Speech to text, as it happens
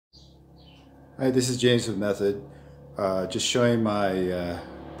Hi, this is James with Method. Just showing my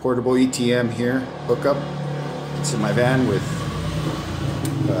portable ETM here, hookup. It's in my van with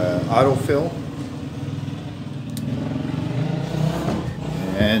autofill.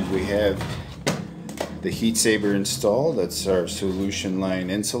 And we have the heat saver installed. That's our solution line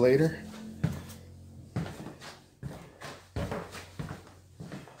insulator.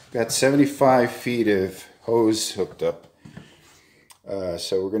 Got 75 feet of hose hooked up.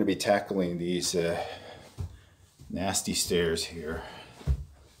 So we're going to be tackling these nasty stairs here.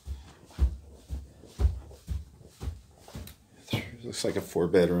 Looks like a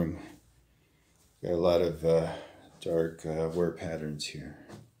 4-bedroom. Got a lot of dark wear patterns here.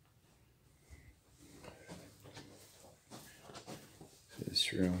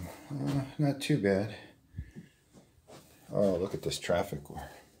 This room, not too bad. Oh, look at this traffic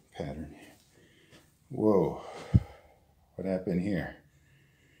pattern. Whoa, what happened here?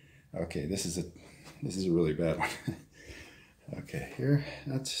 Okay, this is a really bad one. Okay, here,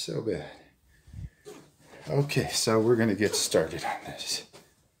 not so bad. Okay, so we're gonna get started on this.